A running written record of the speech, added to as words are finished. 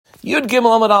Yud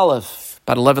Gimel Amud Aleph,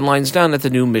 about 11 lines down at the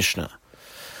new Mishnah.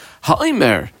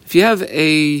 Ha'omer, if you have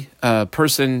a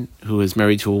person who is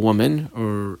married to a woman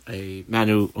or a man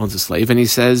who owns a slave, and he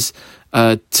says,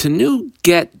 Tenu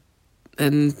get,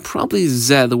 and probably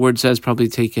zeh, the word zeh is probably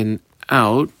taken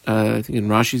out, I think in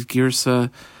Rashi's Girsa,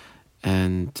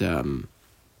 and the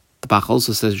Bach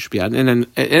also says it should be out. And then,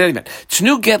 in any event,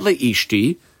 Tenu get le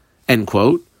ishti, end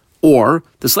quote, or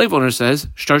the slave owner says,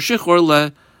 Shtar shichor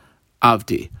le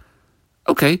avdi.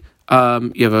 Okay,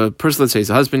 you have a person, let's say he's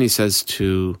a husband, he says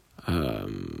to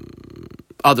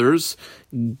others,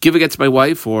 give a get to my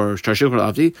wife, or Shtar shichor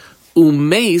le avdi,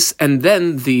 umeis, and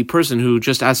then the person who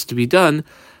just asked to be done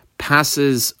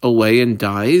passes away and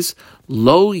dies,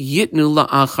 lo yitnu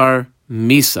la'achar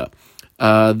misa.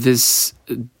 This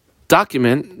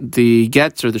document, the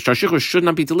get or the shtar shichur, should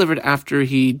not be delivered after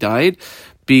he died,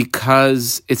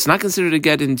 because it's not considered a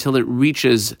get until it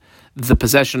reaches the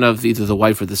possession of either the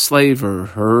wife or the slave or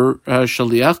her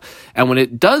shaliach. And when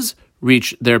it does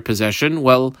reach their possession,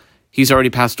 well, he's already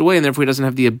passed away, and therefore he doesn't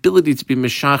have the ability to be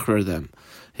mishachar them.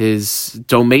 His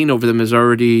domain over them is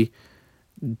already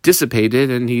dissipated,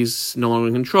 and he's no longer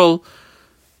in control.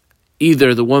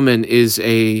 Either the woman is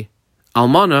a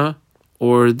almana,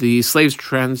 or the slaves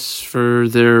transfer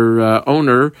their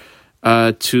owner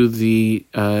to the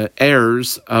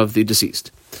heirs of the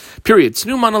deceased. Period.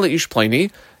 Tznu mana leish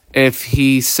pleni. If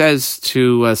he says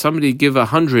to somebody, give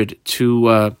 100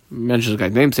 to, mentions a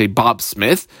guy's name, say Bob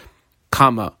Smith,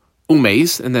 comma,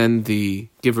 umeis, and then the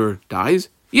giver dies,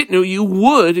 yitnu, you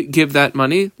would give that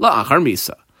money la'achar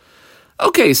misa.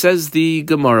 Okay, says the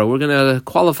Gemara, we're going to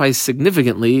qualify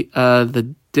significantly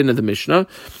the din of the Mishnah.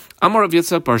 Amar Rav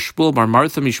Yitzchak bar Shmuel bar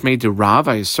Martha mishmei de Rav,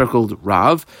 I circled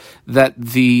Rav, that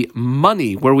the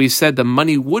money, where we said the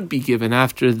money would be given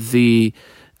after the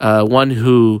one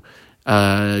who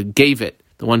gave it,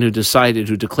 the one who decided,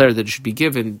 who declared that it should be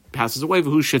given, passes away,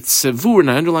 who should sevur,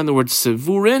 and I underline the word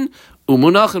sevurin,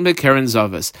 umunachin bekeren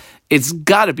zavas. It's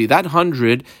got to be, that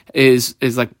 100 is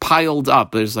like piled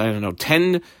up. There's, I don't know,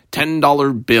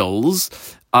 $10 bills.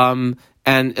 And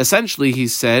essentially he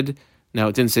said, now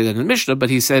it didn't say that in the Mishnah, but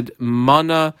he said,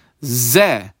 mana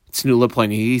zeh tznu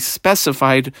lepleni. He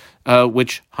specified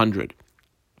which 100.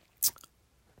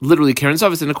 Literally, Karen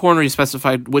Zavas in the corner, he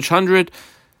specified which 100.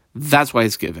 That's why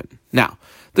it's given. Now,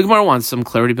 the Gemara wants some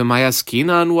clarity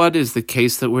b'mayaskina on what is the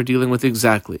case that we're dealing with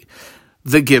exactly.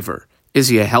 The giver. Is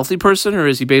he a healthy person, or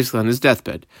is he basically on his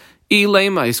deathbed? That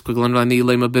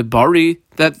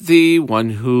the one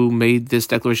who made this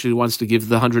declaration, who wants to give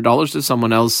the $100 to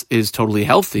someone else, is totally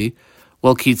healthy.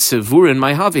 Well, kitzevurin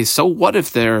ma'have. So what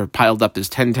if they're piled up? There's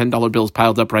 $10 bills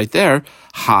piled up right there.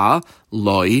 Ha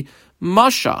loy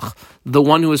mashach. The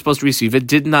one who was supposed to receive it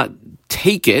did not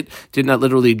take it, did not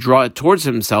literally draw it towards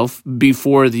himself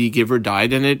before the giver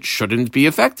died, and it shouldn't be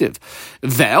effective.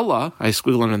 Ve'ela, I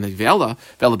squiggle on the ve'ela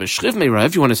b'shchiv meira.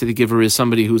 If you want to say the giver is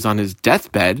somebody who's on his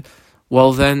deathbed,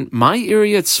 well then, my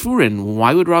area tzfurin.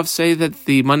 Why would Rav say that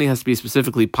the money has to be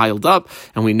specifically piled up,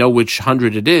 and we know which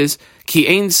 100 it is? Ki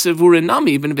ein sevurin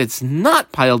nami, even if it's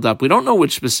not piled up, we don't know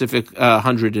which specific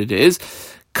 100 it is.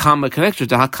 Kama connector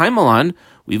to hakaimalan.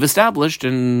 We've established,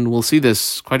 and we'll see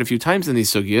this quite a few times in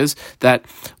these sugyas, that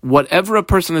whatever a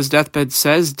person on his deathbed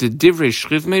says, de divrei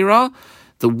shchiv meira,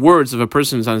 the words of a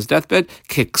person who's on his deathbed,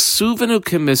 keksuvenu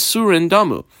kemesurin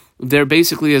damu. They're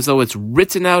basically as though it's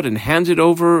written out and handed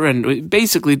over, and we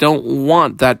basically don't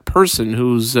want that person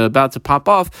who's about to pop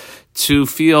off to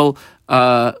feel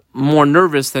more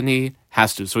nervous than he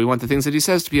has to. So we want the things that he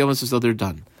says to be almost as though they're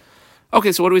done.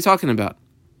 Okay, so what are we talking about?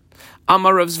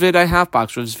 Amar Rav Zvid, I half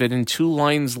box Rav Zvid, and 2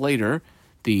 lines later,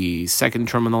 the second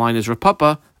term on the line is Rav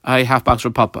Papa, I half box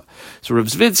Rav Papa. So Rav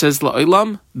Zvid says,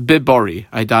 La'olam bebori,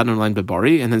 I dot on line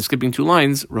bebori, and then skipping 2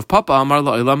 lines, Rav Papa Amar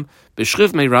La'olam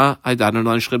b'shchiv meira, I dot on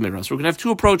line shchiv meira. So we're going to have 2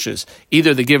 approaches.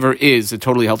 Either the giver is a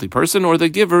totally healthy person, or the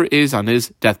giver is on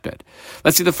his deathbed.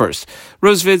 Let's see the first.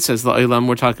 Rav Zvid says, La'olam,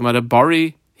 we're talking about a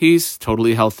bari, he's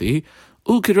totally healthy.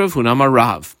 Ukid Rav Huna Amar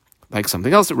Rav. Like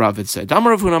something else that Rav had said.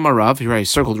 Damar Rav Huna Amar Rav, here I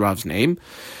circled Rav's name.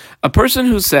 A person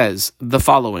who says the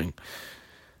following,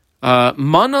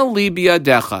 Mana li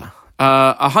biyadecha,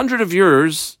 100 of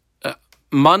yours,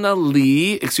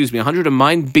 100 of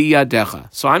mine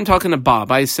biyadecha. So I'm talking to Bob.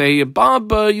 I say,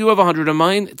 Bob, you have 100 of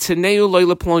mine, Teneu loy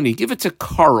ploni, give it to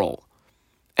Carl.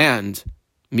 And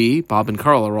me, Bob, and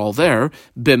Carl are all there.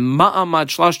 B'ma'amad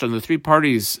shlashtan, the 3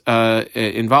 parties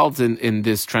involved in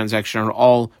this transaction are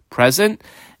all present.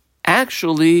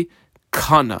 Actually,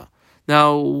 kana.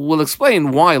 Now, we'll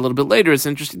explain why a little bit later. It's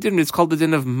an interesting din. It's called the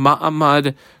din of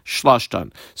ma'amad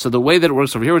shlashtan. So the way that it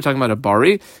works over here, we're talking about a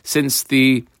bari. Since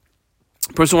the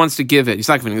person wants to give it. He's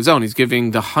not giving his own. He's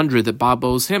giving the 100 that Bob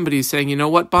owes him, but he's saying, you know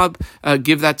what, Bob,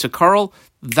 give that to Carl.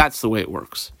 That's the way it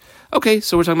works. Okay,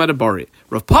 so we're talking about a bari.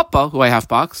 Rav Papa, who I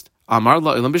half-boxed, Amar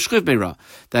la'ilam b'shchiv meira.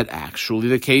 That actually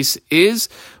the case is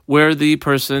where the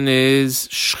person is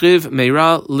shchiv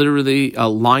meira, literally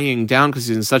lying down because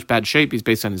he's in such bad shape. He's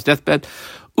based on his deathbed.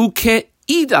 Uke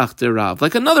idach de Rav.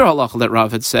 Like another halacha that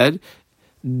Rav had said,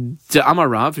 de Amar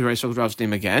Rav, here I spoke Rav's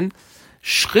name again,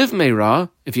 Shchiv meira,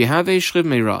 if you have a shchiv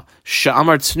meira,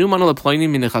 she'amar tznu mana leploini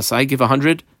minechasai, give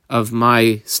 100 of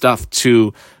my stuff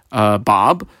to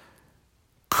Bob,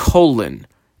 colon.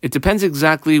 It depends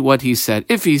exactly what he said.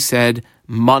 If he said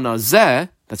mana zeh,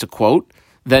 that's a quote,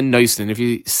 then noisen. If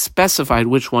he specified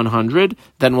which 100,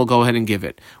 then we'll go ahead and give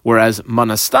it. Whereas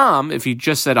mana stam, if he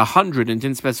just said 100 and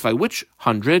didn't specify which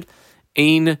 100,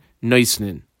 ein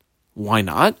noisnin. Why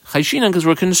not? Chayshinan, because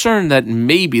we're concerned that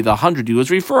maybe the 100 he was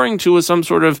referring to was some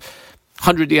sort of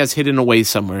 100 he has hidden away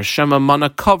somewhere. Shema mana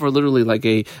cover, literally like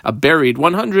a buried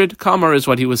 100. Kamar is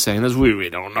what he was saying. We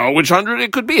don't know which 100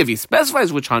 it could be. If he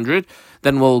specifies which 100,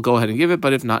 then we'll go ahead and give it,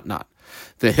 but if not, not.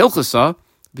 The hilchasa,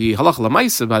 the halacha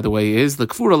lamaisa, by the way, is the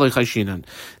kfura loy chayshinan.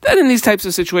 Then in these types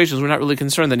of situations, we're not really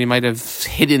concerned that he might have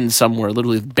hidden somewhere,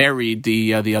 literally buried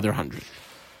the other 100.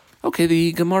 Okay,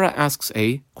 the Gemara asks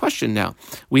a question now.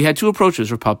 We had two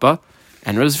approaches, Rav Papa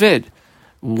and Rav Zvid.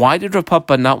 Why did Rav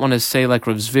Papa not want to say like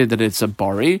Rav Zvid that it's a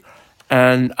bari?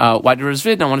 And why did Rav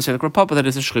Zvid not want to say like Rav Papa that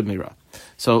it's a shchib meira?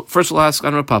 So first we'll ask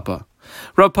on Rav Papa.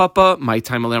 Rav Papa, my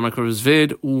time alayam like Rav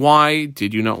Zvid, why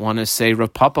did you not want to say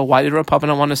Rav Papa? Why did Rav Papa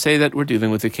not want to say that we're dealing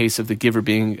with the case of the giver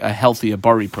being a healthy, a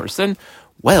bari person?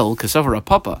 Well, because of Rav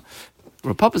Papa.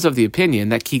 Rav Papa is of the opinion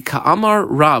that ki ka'amar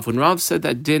Rav, when Rav said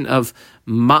that din of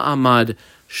ma'amad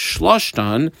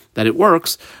shloshtan, that it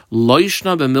works,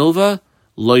 loishna b'milva,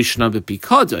 loishna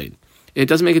b'pikadain. It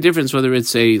doesn't make a difference whether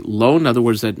it's a loan, in other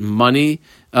words, that money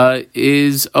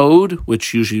is owed,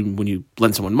 which usually when you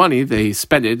lend someone money, they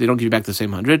spend it, they don't give you back the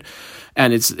same 100,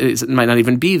 and it might not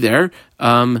even be there.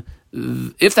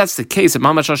 If that's the case, if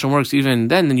ma'amad shloshtan works even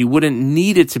then you wouldn't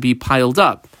need it to be piled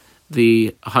up,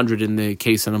 the 100 in the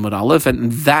case in Amud Aleph,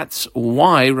 and that's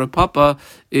why Rav Papa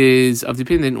is of the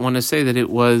opinion they didn't want to say that it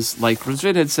was like Rav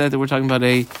Zvid had said that we're talking about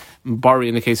a bari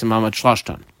in the case of Ma'amad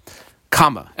Shloshtan.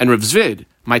 Kama. And Rav Zvid,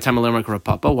 my time alarm like Rav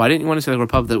Papa, why didn't you want to say like Rav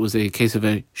Papa that it was a case of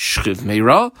a shchiv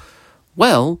meira?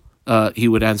 Well, he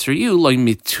would answer you, Loi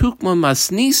mitukma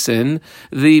masnisen,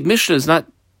 the Mishnah is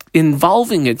not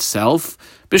involving itself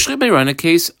b'shchiv meira in a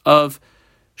case of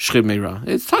shchiv meira.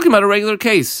 It's talking about a regular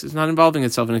case. It's not involving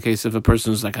itself in a case of a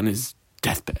person who's like on his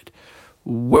deathbed.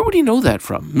 Where would he know that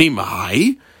from?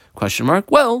 Mimai? Question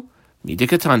mark. Well,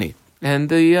 midikatani. And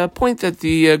the point that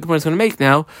the Gemara is going to make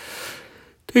now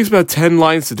takes about 10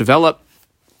 lines to develop.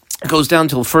 It goes down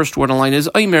till the first word on line is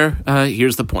Aimer.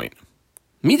 Here's the point.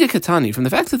 Midikatani, from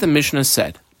the fact that the Mishnah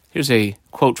said, here's a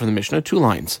quote from the Mishnah, 2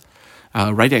 lines,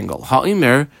 right angle.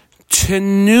 Ha'aimer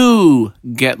Tenu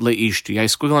get leishti. I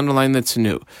squiggle underline the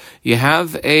tenu. You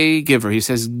have a giver. He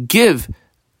says, give,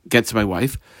 get to my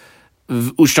wife.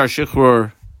 Ushtar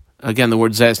shichur, again, the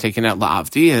word zeh is taken out,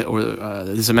 la'avdi, or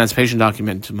this emancipation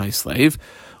document to my slave.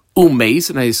 Umeis,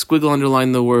 and I squiggle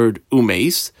underline the word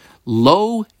umeis.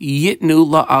 Lo yitnu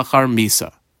la'achar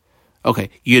misa. Okay,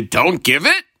 you don't give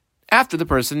it after the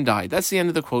person died. That's the end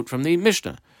of the quote from the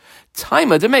Mishnah.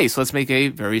 Taima demes. Let's make a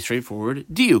very straightforward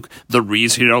diuk. The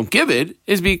reason you don't give it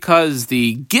is because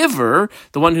the giver,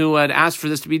 the one who had asked for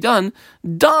this to be done,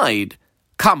 died.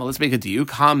 Kama, let's make a diuk.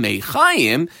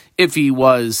 Hamechayim, if he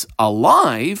was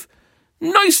alive,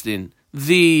 noistin,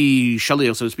 the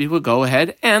shaliach, so to speak, would go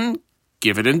ahead and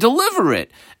give it and deliver it.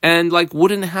 And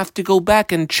wouldn't have to go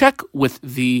back and check with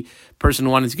the person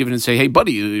who wanted to give it and say, hey,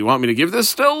 buddy, you want me to give this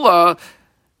still?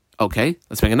 Okay,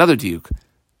 let's make another diuk.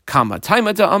 Kama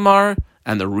taima da amar,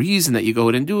 and the reason that you go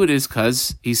ahead and do it is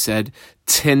because he said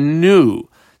tenu.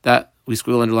 That we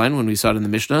squiggle underline when we saw it in the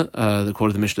Mishnah, the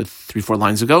quote of the Mishnah 3-4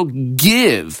 lines ago.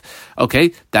 Give.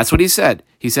 Okay, that's what he said.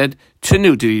 He said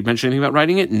tenu. Did he mention anything about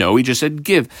writing it? No, he just said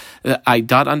give. I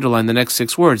dot underline the next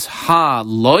 6 words. Ha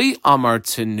loy amar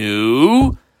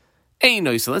tenu.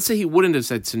 Einoi. So let's say he wouldn't have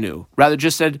said tenu. Rather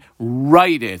just said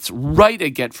write it. Write a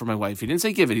get for my wife. He didn't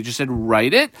say give it. He just said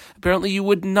write it. Apparently you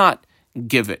would not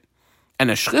give it.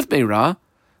 And a shchiv meira,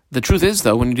 the truth is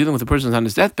though, when you're dealing with a person who's on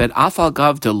his deathbed, afal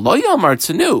gav de lo yamar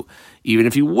tzenu, even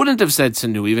if he wouldn't have said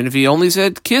tzenu, even if he only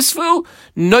said kisvu,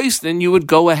 nois, then you would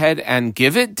go ahead and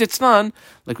give it ditznan,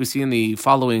 like we see in the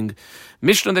following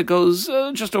Mishnah that goes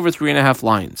just over 3.5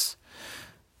 lines.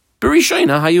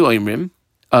 Berishayna hayu oimrim,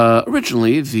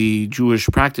 Originally, the Jewish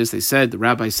practice, the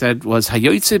rabbi said, was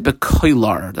hayoitze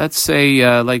bekoilar. That's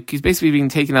like he's basically being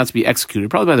taken out to be executed,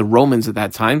 probably by the Romans at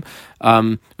that time.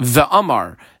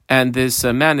 Ve'amar. And this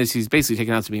man, as he's basically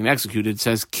taken out to being executed,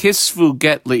 says, Kisvu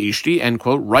get leishti, end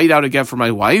quote, write out a get for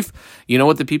my wife. You know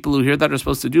what the people who hear that are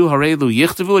supposed to do? Harelu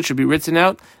yichtavu, it should be written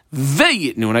out.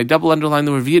 Ve'yitnu, and I double underline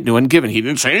the word ve'yitnu, and given. He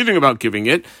didn't say anything about giving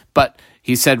it, but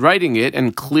he said writing it,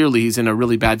 and clearly he's in a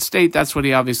really bad state. That's what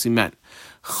he obviously meant.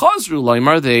 Chazru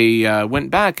loymar, they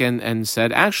went back and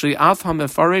said, actually, af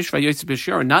ha-mefaresh v'yotze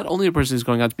b'shir, not only a person who's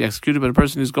going out to be executed, but a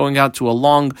person who's going out to a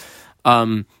long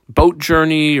boat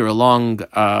journey or a long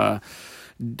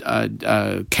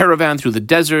caravan through the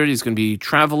desert. He's going to be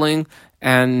traveling,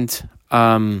 and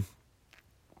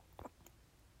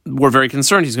we're very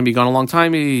concerned. He's going to be gone a long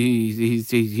time.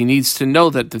 He needs to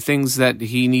know that the things that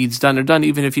he needs done are done,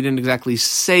 even if he didn't exactly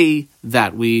say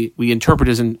that. We interpret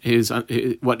his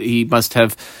what he must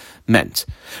have meant.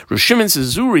 Rosh Shimon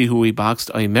Zuri, who he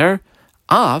boxed, Aimer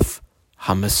af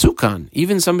hamasukan,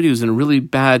 even somebody who's in a really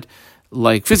bad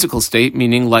physical state,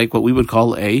 meaning like what we would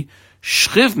call a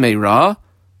shchiv meira.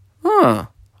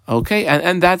 Okay,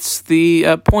 and that's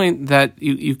the point that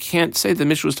you can't say the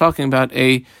Mishnah was talking about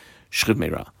a shchiv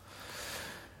meira.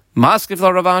 Maskif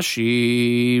la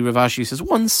Ravashi says,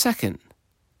 1 second.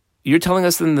 You're telling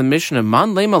us that in the Mishnah,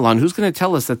 man le malan, who's going to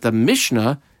tell us that the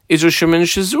Mishnah is Rosh Shimon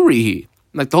Shazurihi?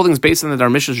 Like the whole thing is based on that our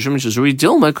Mishnah is Rosh Shimon Shazuri.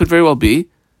 Dilma could very well be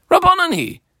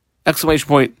Rabbananhi! Exclamation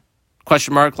point.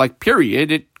 Question mark,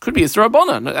 period. It could be it's the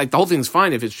Rabbanan. The whole thing's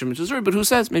fine if it's Shimon Shazuri, but who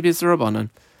says? Maybe it's the Rabbanan.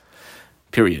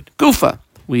 Period. Gufa.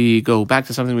 We go back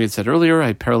to something we had said earlier.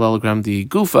 I parallelogram the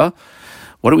Gufa.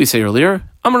 What did we say earlier?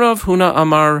 Amarav Huna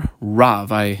Amar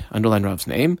Rav. I underline Rav's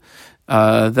name.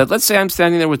 That let's say I'm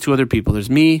standing there with two other people. There's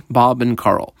me, Bob, and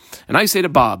Carl. And I say to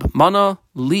Bob, Mana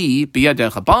li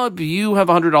biyadecha. Bob, you have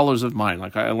 $100 of mine.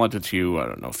 Like I lent it to you, I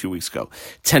don't know, a few weeks ago.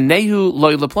 Tanehu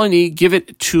loy leploni. Give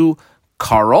it to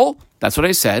Carl. That's what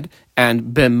I said.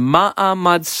 And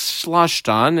b'ma'amad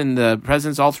shlashtan, in the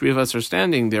presence, all three of us are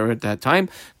standing there at that time.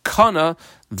 Kana,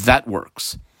 that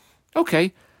works.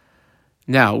 Okay.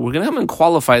 Now, we're going to come and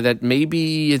qualify that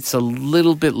maybe it's a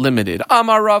little bit limited.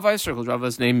 Amar Rav, I circled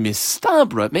Rav's name,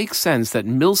 Mistabra. It makes sense that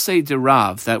Milsei de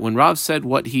Rav, that when Rav said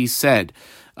what he said,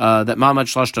 that Ma'amad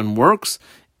shlashtan works,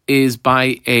 is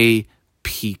by a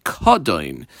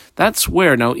Pikadon. That's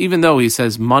where, now, even though he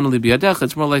says Manali biadech,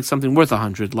 it's more like something worth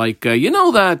 100. Like,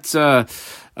 that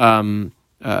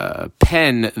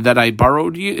pen that I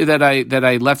borrowed you, that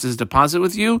I left as a deposit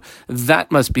with you,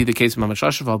 that must be the case of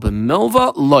Mamashashaval, but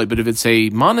Milva loy. But if it's a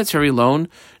monetary loan,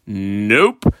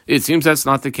 nope. It seems that's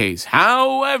not the case.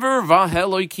 However,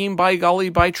 Vaheloikim by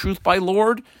Gali, by truth, by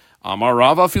Lord, Amar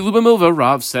Rav afilu b'milva,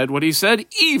 Rav said what he said,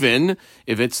 even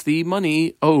if it's the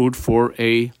money owed for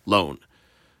a loan.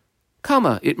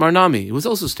 Kama, itmarnami. It was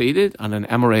also stated on an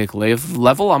Amoraic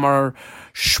level, Amar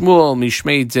Shmuel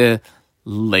Mishmei de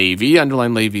Levi,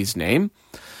 underline Levi's name.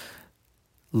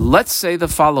 Let's say the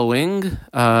following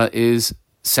is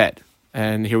said.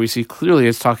 And here we see clearly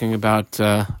it's talking about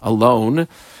a loan.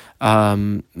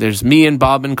 There's me and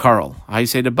Bob and Carl. I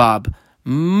say to Bob,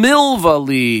 Milva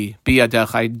li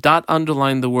biyadech. I dot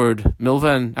underline the word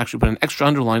milva and actually put an extra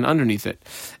underline underneath it.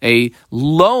 A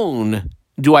loan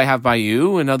do I have by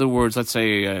you? In other words, let's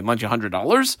say I lent you $100.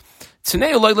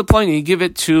 Tnei loy leploni, give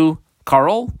it to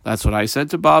Carl. That's what I said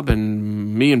to Bob,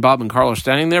 and me and Bob and Carl are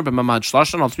standing there, but Mamad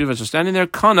Shlashon, all three of us are standing there.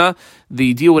 Kana,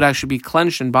 the deal would actually be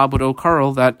clenched, and Bob would owe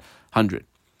Carl that 100.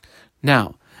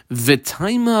 Now,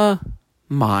 Vitaima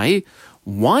Mai,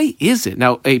 why is it?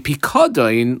 Now, a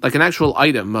pikadain, like an actual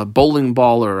item, a bowling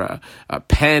ball or a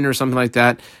pen or something like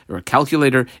that, or a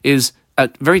calculator, is a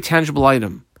very tangible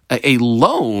item. A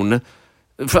loan,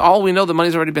 for all we know, the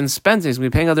money's already been spent, and he's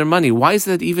going to be paying other money. Why is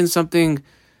that even something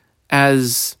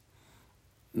as,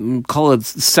 call it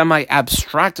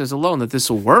semi-abstract as a loan, that this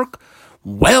will work?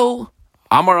 Well,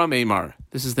 Amar Amemar.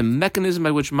 This is the mechanism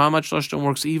by which Mamad Shlashton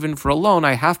works even for a loan.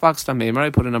 I half-boxed Amemar, I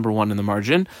put a number 1 in the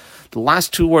margin. The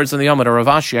last two words on the Yomad are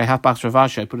Ravashi, I half-boxed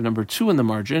Ravashi, I put a number 2 in the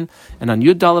margin. And on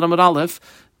Yud Dalet Amud Aleph,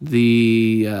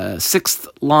 the sixth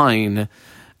line,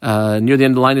 near the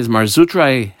end of the line is Marzutra,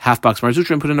 I half-boxed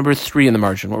Marzutra and put a number 3 in the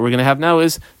margin. What we're going to have now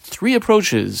is 3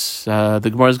 approaches the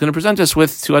Gemara is going to present us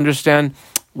with to understand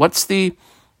what's the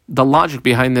logic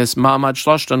behind this Ma'amad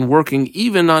Shlashtan working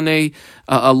even on a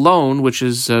loan, which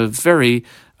is very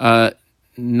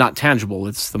not tangible.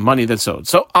 It's the money that's owed.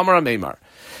 So, Amar Meimar.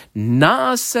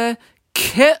 Naase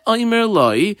ke oimer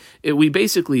loi. We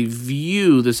basically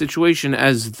view the situation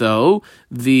as though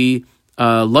the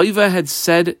loiva had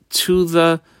said to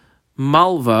the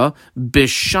malva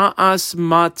b'sha'as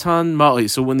matan ma'i.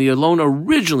 So when the loan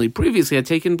previously had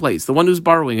taken place, the one who's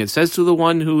borrowing it says to the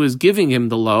one who is giving him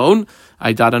the loan,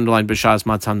 I dot underline b'sha'as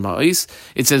matan ma'is,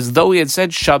 it says, though he had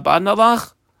said shaban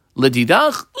alach,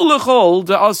 l'didach u'lechol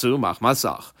de'asu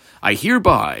machmasach. I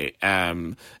hereby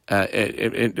am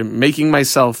making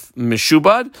myself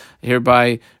meshubad,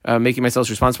 hereby making myself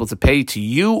responsible to pay to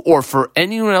you or for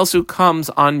anyone else who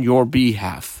comes on your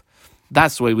behalf.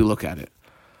 That's the way we look at it.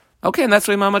 Okay, and that's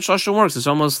the way Ma'amad Shloshim works. It's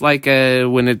almost like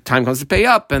when time comes to pay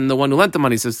up, and the one who lent the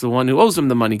money says to the one who owes him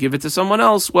the money, give it to someone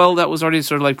else. Well, that was already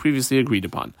sort of like previously agreed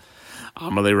upon.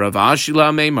 Amalei Rav Ashi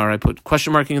la Meimar. I put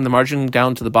question marking in the margin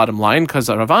down to the bottom line because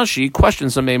Rav Ashi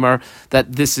questions the Meimar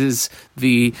that this is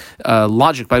the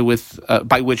logic by which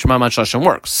Ma'amad Shloshim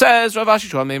works. Says Rav Ashi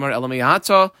to Meimar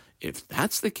Elamiyata. If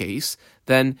that's the case,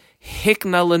 then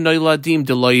hikna lenoiladim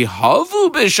deloi havu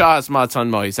b'shas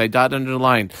matan mois. I dot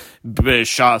underline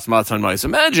b'shas matan mois.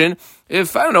 Imagine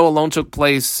if, I don't know, a loan took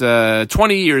place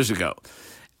 20 years ago,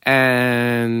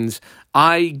 and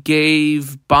I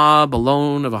gave Bob a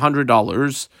loan of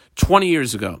 $100 20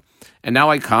 years ago. And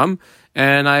now I come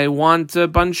and I want a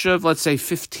bunch of, let's say,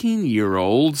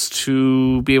 15-year-olds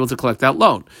to be able to collect that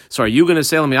loan. So are you going to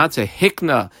say, Lamiyate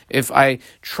Hikna, if I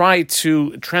try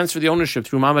to transfer the ownership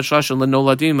through Ma'amad Shloshim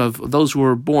Lenoladim of those who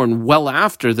were born well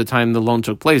after the time the loan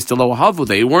took place, Delo Havu,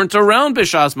 they weren't around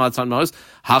Bishas Matan Mos,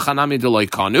 Hachanami Deloi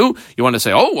Kanu, you want to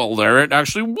say, oh, well, there it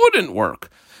actually wouldn't work.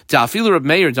 Ta'afilu Reb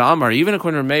Meir Da'amar, even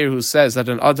according to Reb Meir, who says that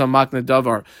an Adam Makna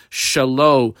Davar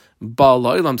Shalo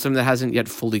Ba'al Olam, something that hasn't yet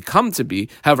fully come to be.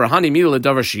 However, Hani Mila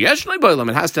Davar Sheyesh Ba'olam,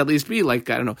 it has to at least be like,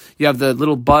 I don't know, you have the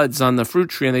little buds on the fruit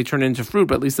tree and they turn into fruit,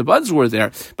 but at least the buds were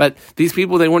there. But these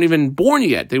people, they weren't even born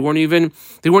yet. They weren't even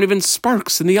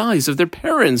sparks in the eyes of their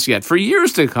parents yet. For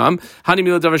years to come, Hani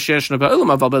Mila Davar Sheyesh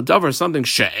Ba'olam, Aval Davar, something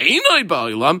She'enai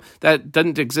Ba'olam, that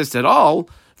doesn't exist at all,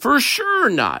 for sure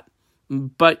not.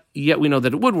 But yet we know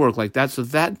that it would work like that, so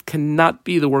that cannot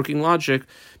be the working logic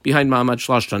behind Ma'amad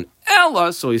Shloshim.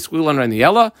 Ella, so we squeal under in the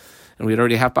Ella, and we had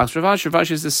already half box Rav Ashi. Rav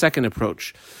Ashi is the second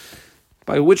approach.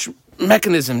 By which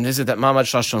mechanism is it that Ma'amad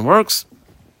Shloshim works?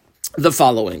 The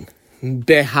following.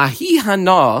 Behahi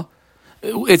hana,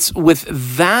 it's with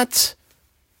that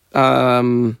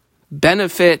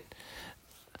benefit,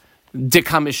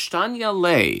 dekamishtanya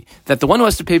lei, that the one who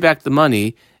has to pay back the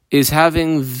money is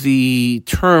having the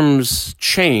terms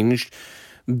changed,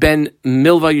 ben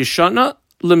milva yeshana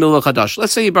le milva chadash.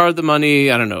 Let's say he borrowed the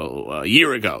money, I don't know, a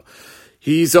year ago.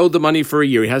 He's owed the money for a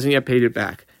year. He hasn't yet paid it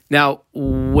back. Now,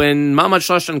 when Ma'amad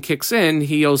Shloshim kicks in,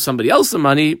 he owes somebody else the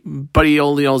money, but he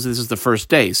only owes this is the first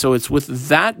day. So it's with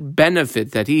that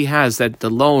benefit that he has that the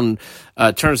loan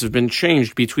terms have been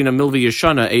changed between a Milva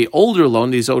Yeshana, a older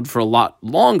loan that he's owed for a lot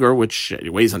longer, which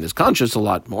weighs on his conscience a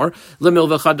lot more, Le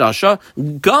Milva Chadasha,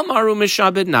 Gamaru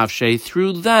Mishabed Nafshe.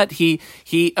 Through that, he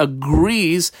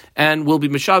agrees and will be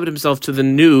Mishabed himself to the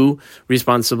new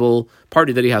responsible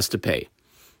party that he has to pay.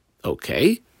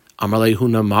 Okay. Amarle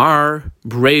Hunamar,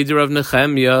 Breder of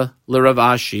Nehemiah, Rav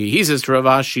Ashi. He says to Rav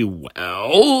Ashi,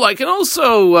 well, I can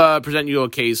also present you a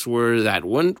case where that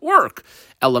wouldn't work.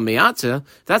 Elameata,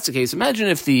 that's the case. Imagine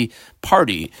if the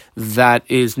party that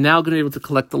is now going to be able to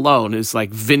collect the loan is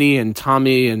like Vinny and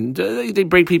Tommy, and they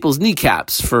break people's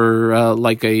kneecaps for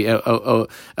like a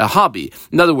hobby.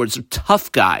 In other words, they're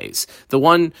tough guys. The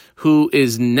one who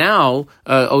is now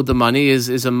owed the money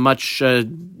is a much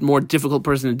more difficult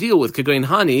person to deal with. Kegoin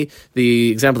Hani, the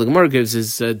example the Gemara gives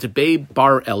is Debei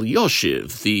Bar El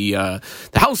Yoshiv, the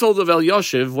household of El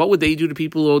Yoshiv. What would they do to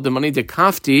people who owed the money? De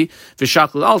Kafti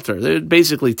V'Shakl Alter. They'd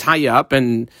basically tie you up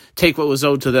and take what was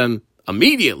owed to them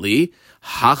immediately.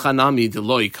 Hachanami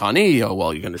deloi kani. Oh,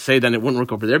 well, you're going to say then it wouldn't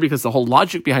work over there because the whole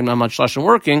logic behind Ma'amad Shloshim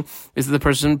working is that the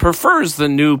person prefers the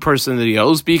new person that he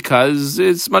owes because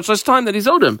it's much less time that he's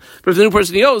owed him. But if the new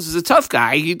person he owes is a tough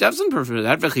guy, he doesn't prefer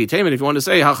that. If you want to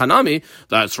say hachanami,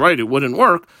 that's right, it wouldn't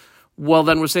work. Well,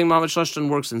 then we're saying Ma'amad Shloshim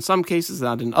works in some cases,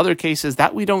 not in other cases.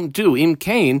 That we don't do. Im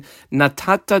kain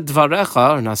natata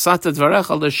dvarecha or nasata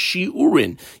dvarecha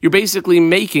l'shiurin. You're basically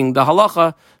making the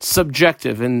halacha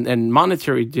subjective and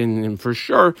monetary din for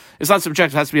sure. It's not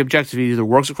subjective; it has to be objective. It either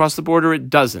works across the board or it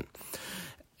doesn't.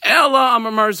 Ella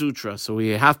amar marzutra. So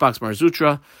we half box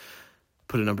marzutra.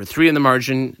 Put a number 3 in the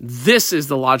margin. This is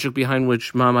the logic behind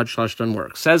which Ma'amad Shloshim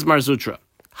works. Says marzutra.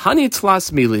 Hani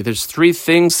tlas mili. There's 3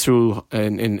 things through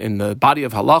in the body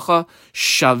of halacha.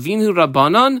 Shavinu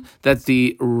rabbanan, that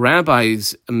the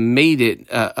rabbis made it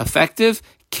effective.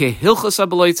 Kehilchas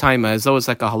abaloi taima, as though it's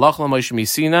like a halacha l'Moshe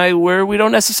Sinai, where we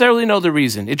don't necessarily know the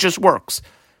reason. It just works.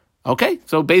 Okay,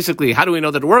 so basically, how do we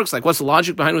know that it works? Like, what's the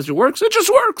logic behind which it works? It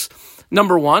just works.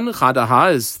 Number one,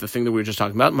 chadaha is the thing that we were just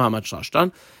talking about, Mahamad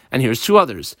Shlashtan, and here's two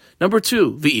others. Number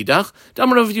two, v'idach,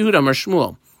 damar Rav Yehuda amar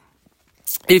Shmuel.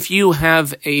 If you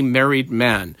have a married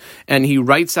man and he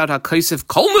writes out hakaisif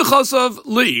kol mechasav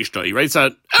leishta, he writes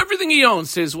out everything he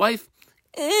owns to his wife,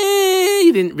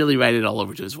 he didn't really write it all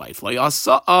over to his wife.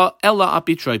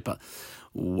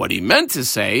 What he meant to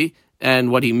say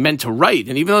and what he meant to write,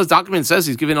 and even though his document says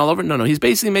he's giving all over, no, he's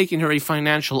basically making her a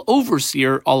financial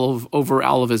overseer over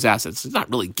all of his assets. He's not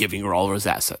really giving her all of his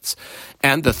assets.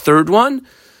 And the third one,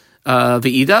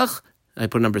 v'idach, I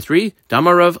put number 3,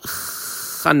 damarav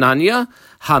chananya,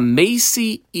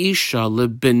 hamesi isha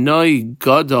lebenoi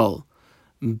gadol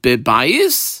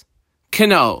bebayis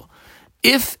keno.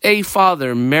 If a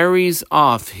father marries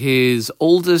off his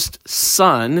oldest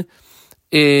son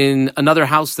in another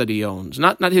house that he owns,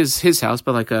 not his house,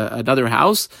 but like another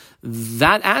house,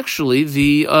 that actually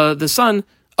the son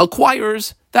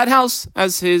acquires that house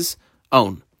as his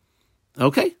own.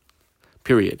 Okay?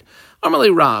 Period.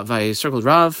 Amalei Rav, I circled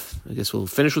Rav. I guess we'll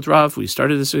finish with Rav. We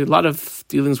started this, a lot of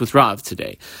dealings with Rav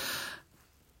today.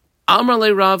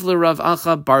 Amalei Rav le Rav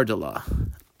Acha Bardala.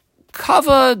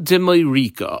 Kava de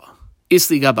Moirika.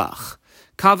 Isli Gabach.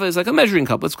 Kava is like a measuring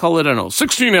cup. Let's call it,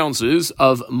 16 ounces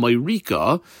of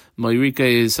Moirika. Moirika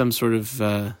is some sort of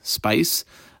spice.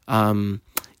 Isli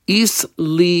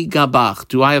Gabach.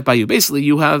 Do I have by you? Basically,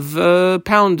 you have a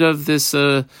pound of this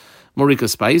Moirika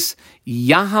spice.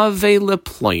 Yahave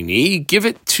leploini. Give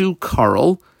it to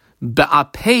Carl.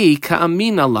 Ba'apei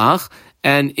ka'aminalach.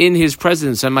 And in his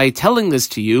presence, am I telling this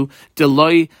to you?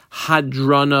 Deloi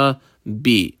hadrana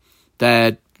bi.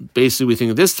 That basically we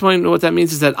think at this point what that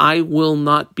means is that I will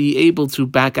not be able to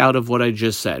back out of what I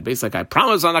just said. Basically, like, I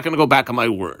promise I'm not going to go back on my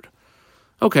word.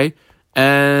 Okay,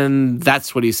 and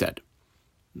that's what he said.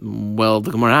 Well,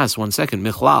 the Gemara asks, 1 second,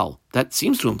 Michlal, that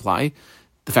seems to imply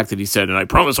the fact that he said, and I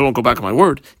promise I won't go back on my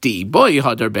word, Di boy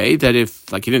hadarbe, that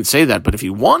if, like, he didn't say that, but if he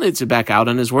wanted to back out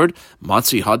on his word,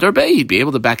 Matzi hadarbe, he'd be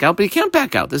able to back out, but he can't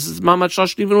back out. This is Mamat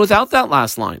Shlosh even without that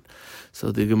last line.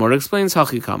 So the Gemara explains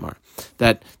Hachi Kamar,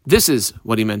 that this is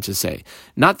what he meant to say.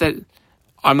 Not that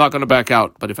I'm not going to back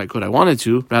out, but if I could, I wanted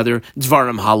to. Rather,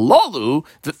 Dvarim Halalu,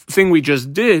 the thing we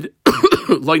just did,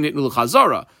 Loinitnul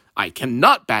Chazara, I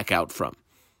cannot back out from.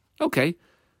 Okay.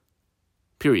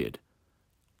 Period.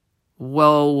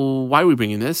 Well, why are we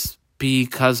bringing this?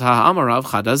 Because Ha'amarav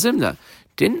Chada Zimna.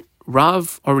 Didn't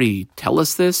Rav already tell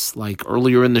us this, like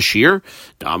earlier in the shir?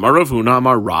 Damar Rav Huna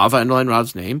Amar Rav, underline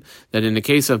Rav's name, that in the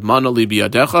case of Mana Li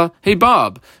Biyadecha, hey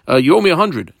Bob, you owe me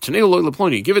 100. Tanei Loi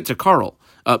Leploni, give it to Carl.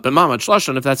 But Mamad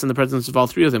Shlashon, if that's in the presence of all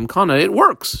three of them, Kana, it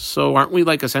works. So aren't we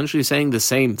like essentially saying the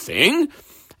same thing?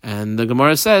 And the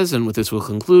Gemara says, and with this we'll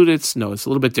conclude, it's a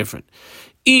little bit different.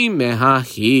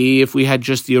 If we had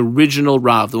just the original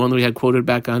Rav, the one that we had quoted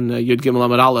back on Yud Gimel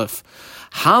Amud Aleph,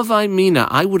 Havai Mina,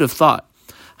 I would have thought,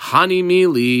 Hani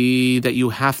Mili, that you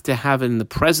have to have it in the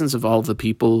presence of all the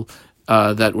people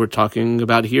that we're talking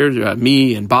about here,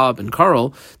 me and Bob and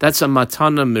Carl. That's a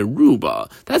matana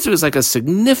meruba. That's like a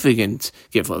significant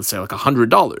gift, let's say like $100.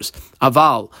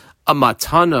 Aval, a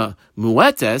matana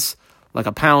muetes, like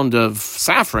a pound of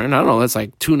saffron, I don't know, that's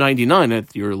like $2.99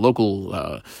 at your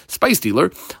local spice dealer.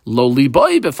 Loli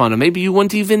boy befana, maybe you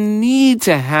wouldn't even need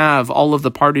to have all of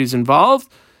the parties involved.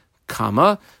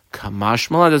 Kamashmala,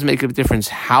 doesn't make a difference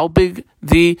how big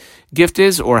the gift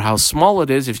is or how small it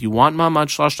is. If you want Mamad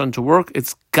Shlashtan to work,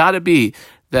 it's got to be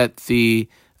that the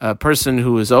person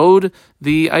who is owed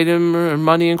the item or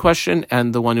money in question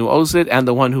and the one who owes it and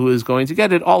the one who is going to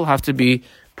get it all have to be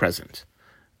present.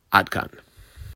 Adkan.